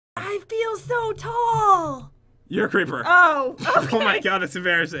I feel so tall. You're a creeper. Oh, okay. Oh my god, that's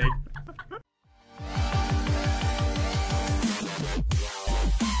embarrassing.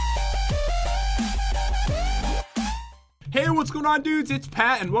 Hey, what's going on, dudes? It's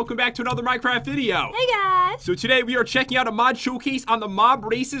Pat, and welcome back to another Minecraft video. Hey, guys. So today we are checking out a mod showcase on the Mob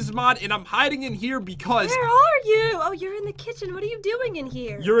Races mod, and I'm hiding in here because... Where are you? Oh, you're in the kitchen. What are you doing in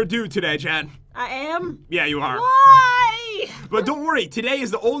here? You're a dude today, Jen. I am? Yeah, you are. Why? But don't worry, today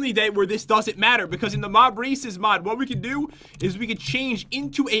is the only day where this doesn't matter, because in the Mob Races mod, what we can do is we can change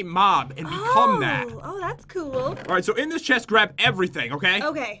into a mob and become that. Oh, that's cool. All right, so in this chest, grab everything, okay?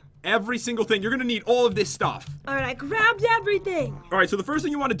 Okay. Every single thing. You're gonna need all of this stuff. All right, I grabbed everything. All right, so the first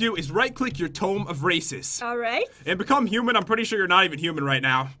thing you want to do is right-click your Tome of Races. All right. And become human. I'm pretty sure you're not even human right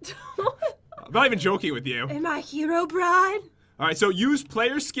now. I'm not even joking with you. Am I hero bride? All right, so use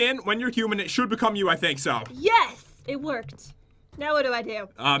player skin when you're human. It should become you, I think so. Yes, it worked. Now what do I do?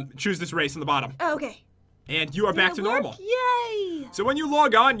 Choose this race on the bottom. Okay. And you are back to normal. Yay! So when you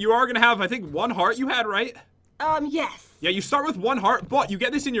log on, you are gonna have, I think, 1 heart you had, right? Yes. Yeah, you start with 1 heart, but you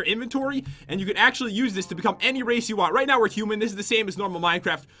get this in your inventory, and you can actually use this to become any race you want. Right now, we're human. This is the same as normal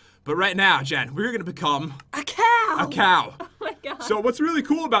Minecraft. But right now, Jen, we're gonna become... a cow! A cow. Oh my god. So what's really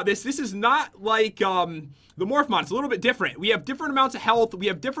cool about this is not like the MORPH mod. It's a little bit different. We have different amounts of health. We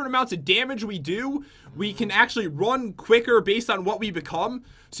have different amounts of damage we do. We can actually run quicker based on what we become.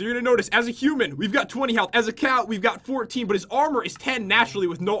 So you're gonna notice, as a human, we've got 20 health. As a cow, we've got 14, but his armor is 10 naturally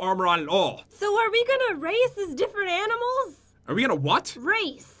with no armor on at all. So are we gonna race as different animals? Are we gonna what?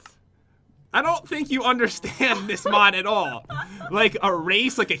 Race. I don't think you understand this mod at all. Like a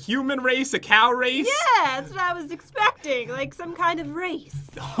race, like a human race, a cow race? Yeah, that's what I was expecting. Like some kind of race.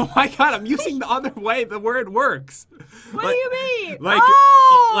 Oh my god, I'm using the other way the word works. What do you mean?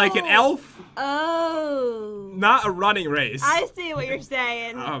 Like an elf? Oh. Not a running race. I see what you're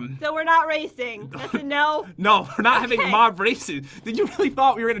saying. So we're not racing. That's a no? No, we're not having mob races. Did you really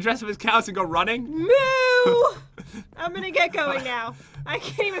thought we were gonna dress up as cows and go running? Moo! I'm gonna get going now. I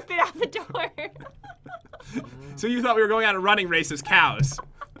can't even fit out the door. So you thought we were going on a running race as cows?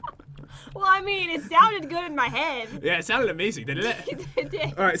 Well, I mean, it sounded good in my head. Yeah, it sounded amazing, didn't it? It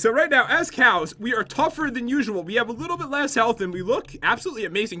did. All right, so right now, as cows, we are tougher than usual. We have a little bit less health, and we look absolutely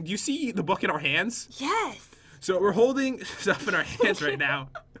amazing. Do you see the book in our hands? Yes. So we're holding stuff in our hands right now.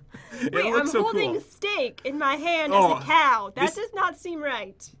 Wait, I'm holding steak in my hand as a cow. That does not seem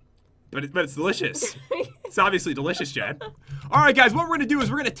right. But it's delicious. It's obviously delicious, Jen. All right, guys, what we're gonna do is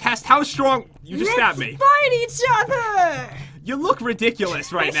we're gonna test how strong. You just stabbed me. Let's fight each other. You look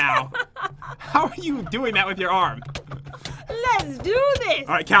ridiculous right now. How are you doing that with your arm? Let's do this.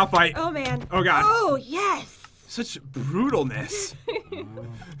 All right, cow fight. Oh man. Oh god. Oh yes. Such brutalness.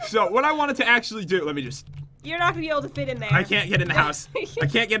 So what I wanted to actually do, let me just. You're not gonna be able to fit in there. I can't get in the house. I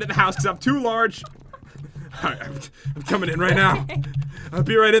can't get in the house because I'm too large. All right, I'm coming in right now. I'll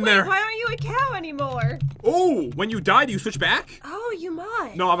be right in there. Why aren't you a cow anymore? Oh, when you die, do you switch back? Oh, you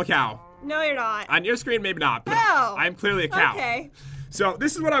might. No, I'm a cow. No, you're not. On your screen, maybe not. But Oh. I'm clearly a cow. Okay. So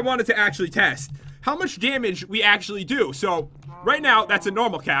this is what I wanted to actually test. How much damage we actually do. So right now, that's a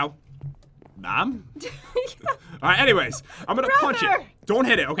normal cow. Mom? All right, anyways, I'm going to punch it. Don't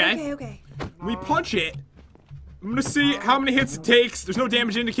hit it, okay? Okay, okay. We punch it. I'm going to see how many hits it takes. There's no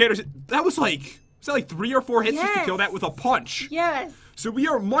damage indicators. That was like 3 or 4 hits just to kill that with a punch. Yes. So we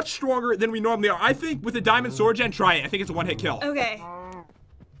are much stronger than we normally are. I think with a diamond sword, Jen, try it. I think it's a 1-hit kill. Okay. All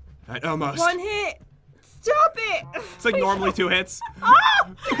right, almost. 1 hit. Stop it. It's like normally 2 hits.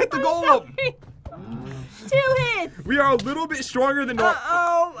 Oh! You hit the golem. 2 hits. We are a little bit stronger than normal.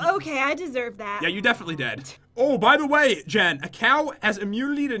 Oh, okay. I deserve that. Yeah, you definitely did. Oh, by the way, Jen, a cow has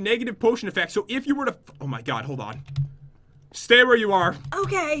immunity to negative potion effects. So if you were to... Oh my god, hold on. Stay where you are.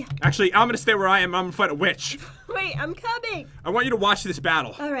 Okay. Actually, I'm gonna stay where I am. I'm gonna fight a witch. Wait, I'm coming. I want you to watch this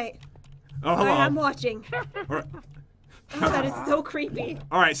battle. All right. Oh, hello. All right, I'm watching. All right. Oh, that is so creepy.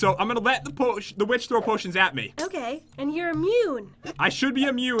 All right, so I'm gonna let the witch throw potions at me. Okay, and you're immune. I should be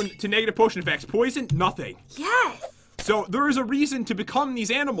immune to negative potion effects. Poison, nothing. Yes. So there is a reason to become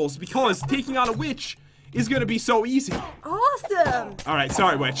these animals because taking on a witch is gonna be so easy. Awesome. All right,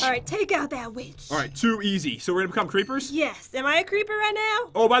 sorry, witch. All right, take out that witch. All right, too easy. So we're gonna become creepers? Yes. Am I a creeper right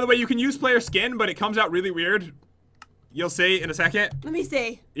now? Oh, by the way, you can use player skin, but it comes out really weird. You'll see in a second. Let me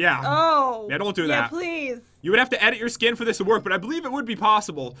see. Yeah. Oh. Yeah, don't do Yeah, that. please. You would have to edit your skin for this to work, but I believe it would be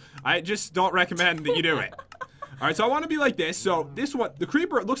possible. I just don't recommend that you do it. All right, so I want to be like this. So this one, the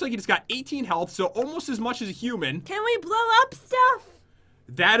creeper, it looks like it's got 18 health, so almost as much as a human. Can we blow up stuff?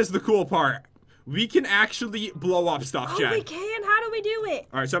 That is the cool part. We can actually blow up stuff, Jen. Oh, we can? How do we do it?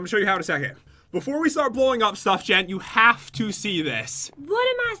 All right, so I'm going to show you how in a second. before we start blowing up stuff, Jen, you have to see this. What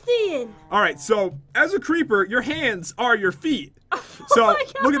am I seeing? All right, so as a creeper, your hands are your feet. So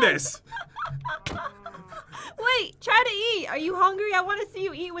look at this. Wait, try to eat. Are you hungry? I want to see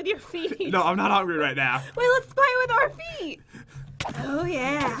you eat with your feet. No, I'm not hungry right now. Wait, let's fight with our feet. Oh,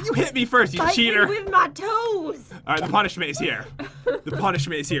 yeah. You hit me first, you Fight cheater. me with my toes. All right, the punishment is here. The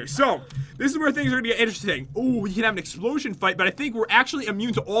punishment is here. So, this is where things are going to get interesting. Oh, you can have an explosion fight, but I think we're actually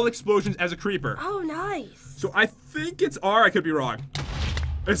immune to all explosions as a creeper. Oh, nice. So, I think it's R. I could be wrong.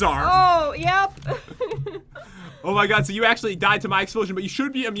 It's R. Oh, yep. Oh my god, so you actually died to my explosion, but you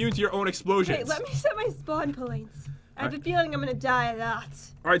should be immune to your own explosions. Wait, let me set my spawn points. I have a feeling I'm going to die a lot.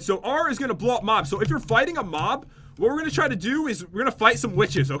 All right, so R is going to blow up mobs. So, if you're fighting a mob, what we're going to try to do is we're going to fight some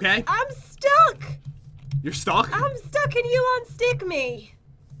witches, okay? I'm stuck. You're stuck? I'm stuck and you unstick me.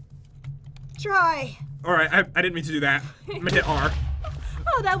 Try. All right, I didn't mean to do that. I'm going to hit R.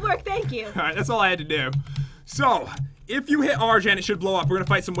 Oh, that worked. Thank you. All right, that's all I had to do. So, if you hit R, Jen, it should blow up. We're going to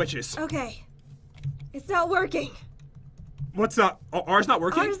fight some witches. Okay. It's not working. What's up? Oh, R's not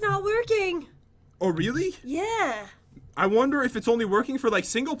working? R's not working. Oh, really? Yeah. I wonder if it's only working for, like,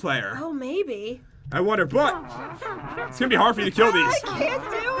 single player. Oh, maybe. I wonder, but it's going to be hard for you to kill these. I can't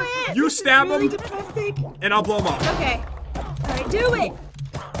do it. You stab really them, depressing. and I'll blow them up. Okay. All right, do it.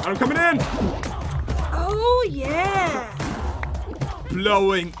 I'm coming in. Oh, yeah.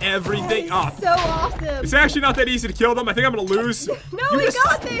 Blowing everything up. So awesome. It's actually not that easy to kill them. I think I'm going to lose. No, you we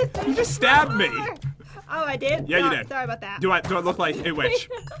got this. You just stabbed me. Oh, I did? Yeah, you did. Sorry about that. Do I look like a witch?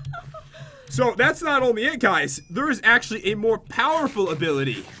 So that's not only it, guys. There is actually a more powerful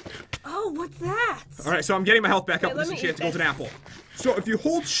ability. Oh, what's that? All right, so I'm getting my health back up. This is a chance to golden apple. So if you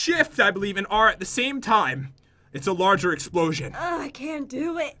hold shift, I believe, and R at the same time, it's a larger explosion. Oh, I can't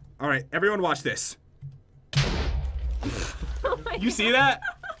do it. All right, everyone watch this. Oh you see that?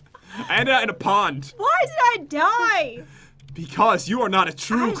 I ended up in a pond. Why did I die? Because you are not a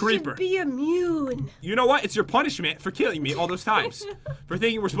true creeper. I should be immune. You know what? It's your punishment for killing me all those times. For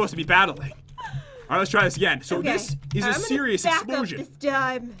thinking we're supposed to be battling. All right, let's try this again. So this is a serious explosion. Up this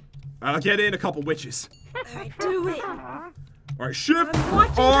time. I'll get in a couple witches. All right, do it. All right, shift,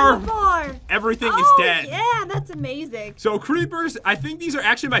 R, everything is dead. Yeah, that's amazing. So creepers, I think these are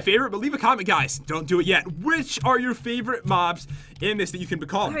actually my favorite, but leave a comment, guys. Don't do it yet. Which are your favorite mobs in this that you can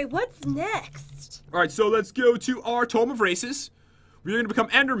become? All right, what's next? All right, so let's go to our Tome of Races. We're going to become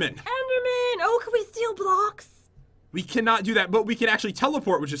Enderman. Enderman! Oh, can we steal blocks? We cannot do that, but we can actually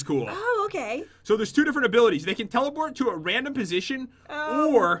teleport, which is cool. Oh, okay. So there's two different abilities. They can teleport to a random position,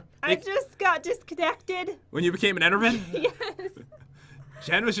 or... I just got disconnected. When you became an Enderman? Yes.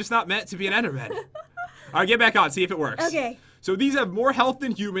 Jen was just not meant to be an Enderman. All right, get back on, see if it works. Okay. So these have more health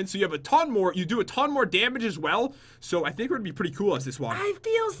than humans, so you have a ton more. You do a ton more damage as well. So I think we're going to be pretty cool as this one. I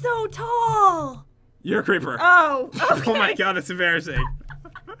feel so tall. You're a creeper. Oh, okay. Oh my god, that's embarrassing.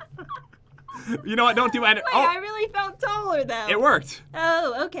 You know what? Don't do it. Wait, I really felt taller though. It worked.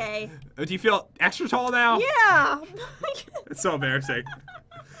 Oh, okay. Do you feel extra tall now? Yeah. It's so embarrassing.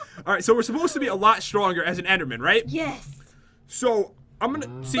 All right, so we're supposed to be a lot stronger as an Enderman, right? Yes. So I'm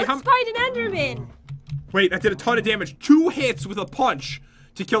gonna see how. Let's fight an Enderman. Wait, that did a ton of damage. 2 hits with a punch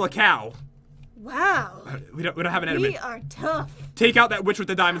to kill a cow. Wow. We don't have an Enderman. We are tough. Take out that witch with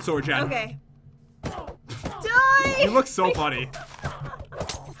the diamond sword, Jen. Okay. Die! You look so funny.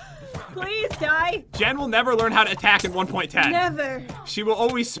 Please die. Jen will never learn how to attack in 1.10. Never. She will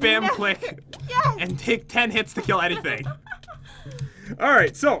always spam click and take 10 hits to kill anything.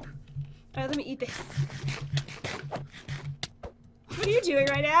 Alright, so. Alright, let me eat this. What are you doing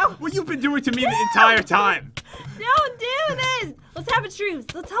right now? What you've been doing to me the entire time. Don't do this. Let's have a truce.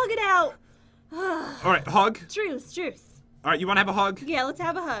 Let's hug it out. Alright, hug. Truce. Alright, you want to have a hug? Yeah, let's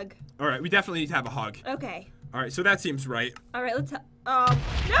have a hug. Alright, we definitely need to have a hug. Okay. Alright, so that seems right. Alright, let's no!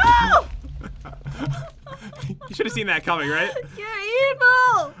 You should have seen that coming, right? You're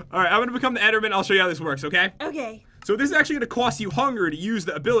evil! Alright, I'm going to become the Enderman. I'll show you how this works, okay? Okay. So this is actually going to cost you hunger to use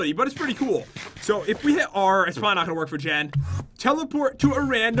the ability, but it's pretty cool. So if we hit R, it's probably not going to work for Jen. Teleport to a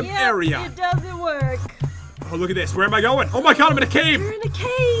random area. It doesn't work. Oh, look at this. Where am I going? Oh my god, I'm in a cave! You're in a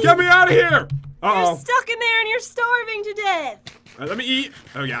cave! Get me out of here! Uh-oh. You're stuck in there and you're starving to death. Alright, let me eat.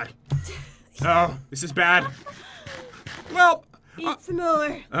 Oh god. Oh, this is bad. Well, eat some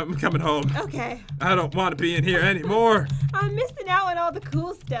more. I'm coming home. Okay. I don't want to be in here anymore. I'm missing out on all the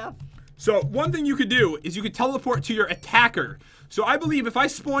cool stuff. So one thing you could do is you could teleport to your attacker. So I believe if I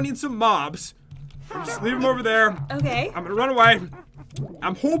spawn in some mobs, just leave them over there. Okay. I'm gonna run away.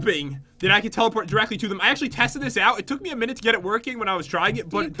 I'm hoping that I can teleport directly to them. I actually tested this out. It took me a minute to get it working when I was trying it,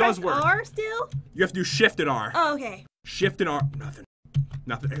 but it does work. R still? You have to do shift and R. Oh, okay. Shift and R.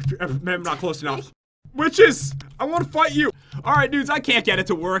 Nothing. Maybe I'm not close enough. Witches! I want to fight you! Alright, dudes, I can't get it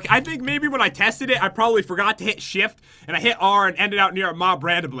to work. I think maybe when I tested it, I probably forgot to hit shift, and I hit R and ended out near a mob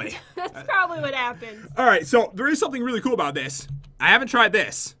randomly. That's probably what happens. Alright, so there is something really cool about this. I haven't tried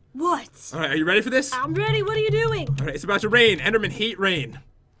this. What? Alright, are you ready for this? I'm ready. What are you doing? Alright, it's about to rain. Endermen hate rain.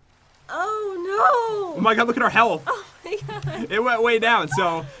 Oh, no. Oh my god, look at our health. Oh, my God. It went way down.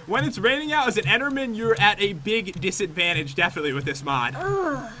 So when it's raining out as an Enderman, you're at a big disadvantage, definitely, with this mod.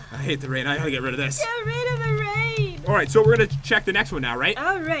 Ugh. I hate the rain. I gotta get rid of this. Get rid of the rain. Alright, so we're gonna check the next one now, right?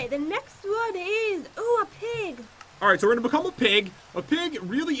 Alright, the next one is, ooh, a pig. Alright, so we're gonna become a pig. A pig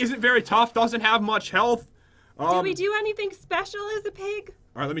really isn't very tough, doesn't have much health. Do we do anything special as a pig?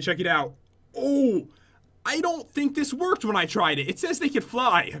 Alright, let me check it out. Oh, I don't think this worked when I tried it. It says they could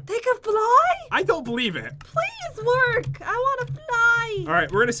fly. They could fly? I don't believe it. Please work. I want to fly.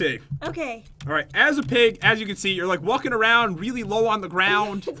 Alright, we're gonna see. Okay. Alright, as a pig, as you can see, you're like walking around really low on the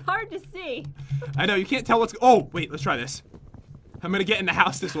ground. It's hard to see. I know, you can't tell what's... Oh, wait, let's try this. I'm gonna get in the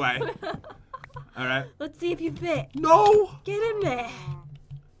house this way. Alright. Let's see if you fit. No! Get in there.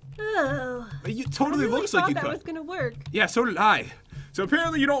 Oh. It totally looks like you could. I thought that was gonna work. Yeah, so did I. So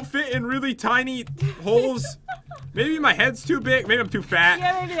apparently you don't fit in really tiny holes. Maybe my head's too big. Maybe I'm too fat.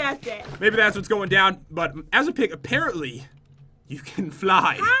 Yeah, maybe that's it. Maybe that's what's going down. But as a pig, apparently you can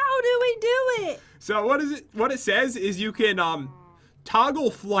fly. How do we do it? So what it says is you can toggle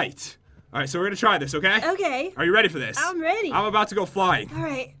flight. All right, so we're gonna try this, okay? Okay. Are you ready for this? I'm ready. I'm about to go flying. All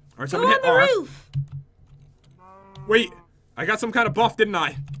right. All right, so go I'm gonna on hit the R. roof. Wait, I got some kind of buff, didn't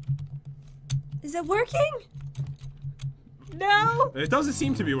I? Is it working? No. It doesn't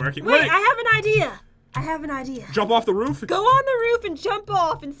seem to be working. Wait, I have an idea. I have an idea. Jump off the roof? Go on the roof and jump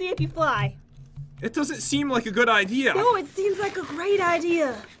off and see if you fly. It doesn't seem like a good idea. No, it seems like a great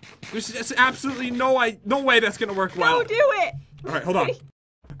idea. There's absolutely no way that's gonna work well. No, do it. All right, hold on.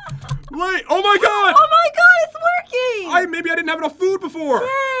 Wait, oh my god! Oh my god, it's working! Maybe I didn't have enough food before.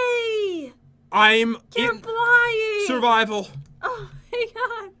 Yay! I'm You're in flying. survival. Oh my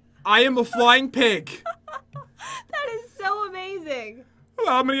god. I am a flying pig. That is so amazing. Well,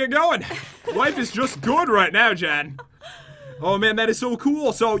 I'm gonna get going. Life is just good right now, Jen. Oh man, that is so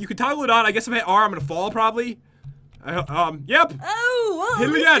cool. So you can toggle it on. I guess if I hit R, I'm gonna fall probably. Yep. Oh, well, Hit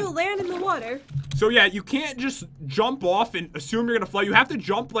at me least again. you'll land in the water. So yeah, you can't just jump off and assume you're gonna fly. You have to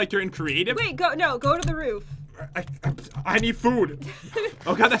jump like you're in creative. Wait, go to the roof. I need food.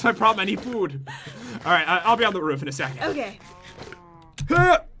 Oh god, that's my problem. I need food. All right, I'll be on the roof in a second. Okay.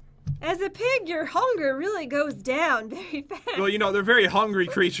 Huh. As a pig, your hunger really goes down very fast. Well, you know, they're very hungry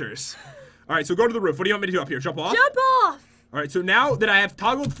creatures. All right, so go to the roof. What do you want me to do up here? Jump off? Jump off! All right, so now that I have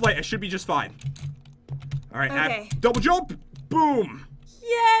toggled flight, I should be just fine. All right, Okay. double jump. Boom.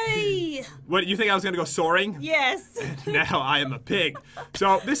 Yay! What, you think I was going to go soaring? Yes. Now I am a pig.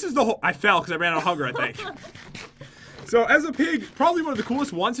 So this is the whole... I fell because I ran out of hunger, I think. So as a pig, probably one of the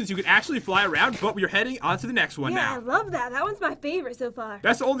coolest ones since you can actually fly around, but we're heading on to the next one Yeah, now. I love that. That one's my favorite so far.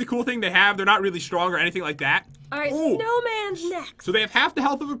 That's the only cool thing they have. They're not really strong or anything like that. All right, Ooh. Snowman's next. So they have half the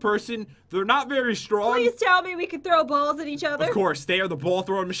health of a person. They're not very strong. Please tell me we can throw balls at each other. Of course, they are the ball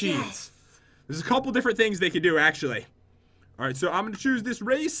throwing machines. Yes. There's a couple different things they can do, actually. All right, so I'm going to choose this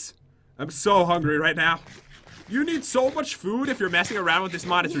race. I'm so hungry right now. You need so much food if you're messing around with this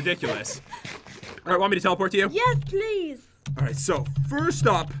mod. It's ridiculous. All right, want me to teleport to you? Yes, please. All right, so first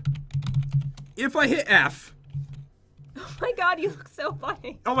up, if I hit F. Oh my god, you look so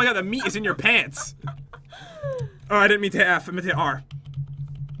funny. Oh my god, the meat is in your pants. Oh, I didn't mean to hit F. I meant to hit R.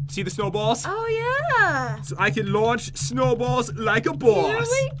 See the snowballs? Oh, yeah. So I can launch snowballs like a boss.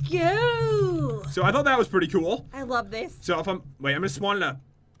 Here we go. So I thought that was pretty cool. I love this. So if I'm gonna spawn in a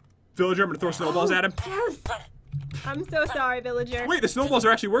villager. I'm gonna throw snowballs at him. Yes. I'm so sorry, villager. Wait, the snowballs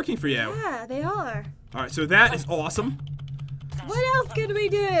are actually working for you. Yeah, they are. All right, so that is awesome. What else can we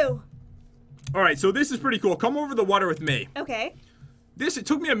do? All right, so this is pretty cool. Come over the water with me. Okay. It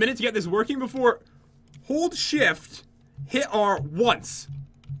took me a minute to get this working before. Hold shift, hit R once.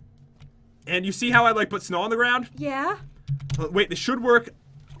 And you see how I like put snow on the ground? Yeah. Wait, this should work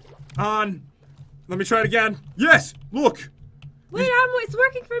on... Let me try it again. Yes, look. Wait, it's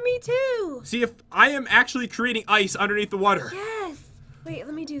working for me too. See if I am actually creating ice underneath the water. Yes. Wait,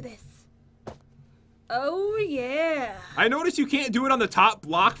 let me do this. Oh, yeah. I noticed you can't do it on the top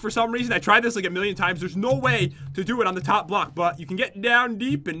block for some reason. I tried this like a million times. There's no way to do it on the top block, but you can get down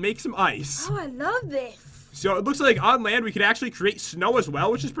deep and make some ice. Oh, I love this. So it looks like on land we could actually create snow as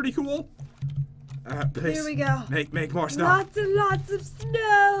well, which is pretty cool. Please, here we go. Make more snow. Lots and lots of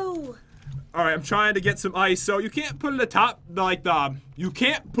snow. All right, I'm trying to get some ice. So you can't put it atop, you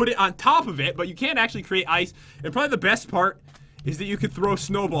can't put it on top of it, but you can actually create ice. And probably the best part is that you could throw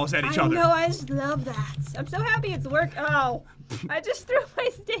snowballs at each other. I know, I just love that. I'm so happy it's worked. Oh, I just threw my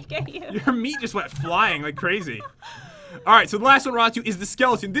steak at you. Your meat just went flying like crazy. All right, so the last one we're on to is the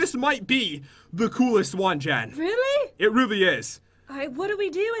skeleton. This might be the coolest one, Jen. Really? It really is. All right, what do we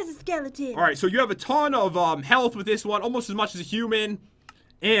do as a skeleton? All right, so you have a ton of health with this one, almost as much as a human,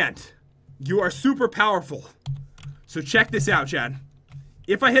 and you are super powerful. So check this out, Jen.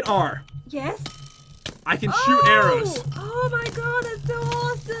 If I hit R, yes, I can shoot arrows. Oh my god, that's so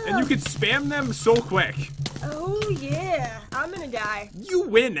awesome! And you can spam them so quick. Oh yeah, I'm gonna die. You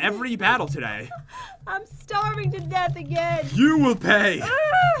win every battle today. I'm starving to death again. You will pay. All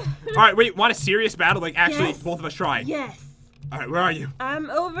right, wait, want a serious battle? Like actually, yes. both of us try. Yes. All right, where are you? I'm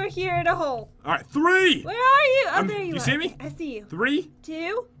over here in a hole. All right, 3. Where are you? Oh, there you are. You see me? I see you. 3,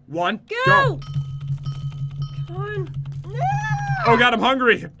 2, 1, go! Come on. No! Oh god, I'm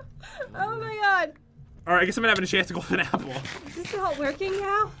hungry. Oh my god. All right, I guess I'm having a chance to go with an apple. Is this not working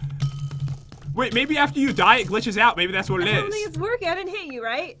now? Wait, maybe after you die, it glitches out. Maybe that's what it is. I don't think it's working. I didn't hit you,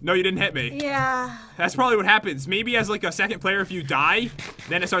 right? No, you didn't hit me. Yeah. That's probably what happens. Maybe as like a second player, if you die,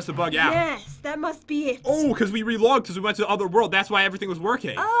 then it starts to bug out. Yes, that must be it. Oh, because we relogged because we went to the other world. That's why everything was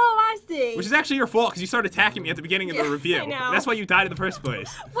working. Oh, I see. Which is actually your fault because you started attacking me at the beginning of the review. I know. That's why you died in the first place.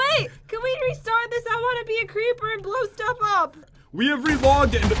 Wait, can we restart this? I want to be a creeper and blow stuff up. We have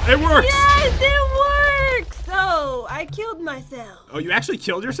relogged and it works. Yes, it works. Oh, I killed myself. Oh, you actually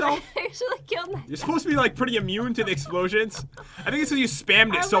killed yourself? I actually killed myself. You're supposed to be like pretty immune to the explosions. I think it's because you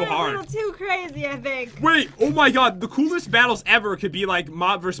spammed it so hard. I went a little too crazy, I think. Wait, oh my god, the coolest battles ever could be like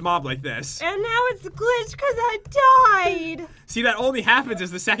mob versus mob like this. And now it's glitched because I died. See, that only happens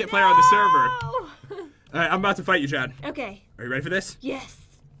as the second player on the server. Alright, I'm about to fight you, Chad. Okay. Are you ready for this? Yes.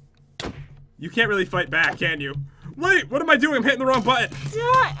 You can't really fight back, can you? Wait, what am I doing? I'm hitting the wrong button.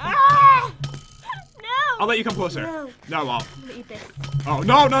 Ah! No. I'll let you come closer. No. No, I won't. I'm gonna eat this. Oh,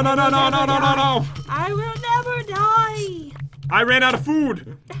 no, no, no, no, no, no, no, no, no. I will never die. I ran out of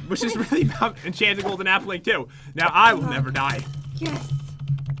food, which is really about enchanted golden appling too. Now I will never die. Yes.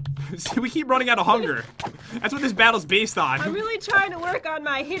 See, we keep running out of hunger. That's what this battle's based on. I'm really trying to work on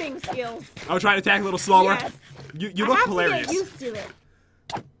my hitting skills. I was trying to attack a little slower. Yes. You look hilarious. I have to get used to it.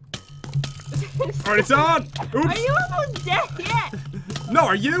 Alright, it's on! Oops! Are you almost dead yet? No,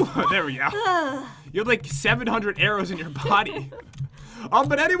 are you? There we go. You have like 700 arrows in your body.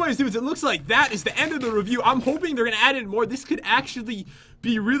 But anyways, dudes, it looks like that is the end of the review. I'm hoping they're gonna add in more. This could actually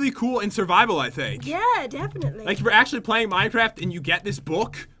be really cool in survival, I think. Yeah, definitely. Like, if you're actually playing Minecraft and you get this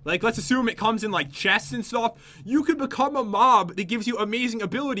book, like, let's assume it comes in, like, chests and stuff, you could become a mob that gives you amazing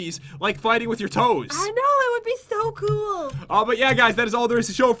abilities, like fighting with your toes. I know, it would be so cool. But yeah, guys, that is all there is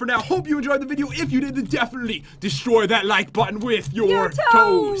to show for now. Hope you enjoyed the video. If you did, then definitely destroy that like button with your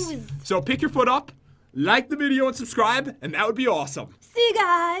toes. So pick your foot up, like the video, and subscribe, and that would be awesome. See you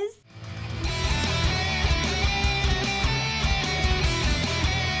guys.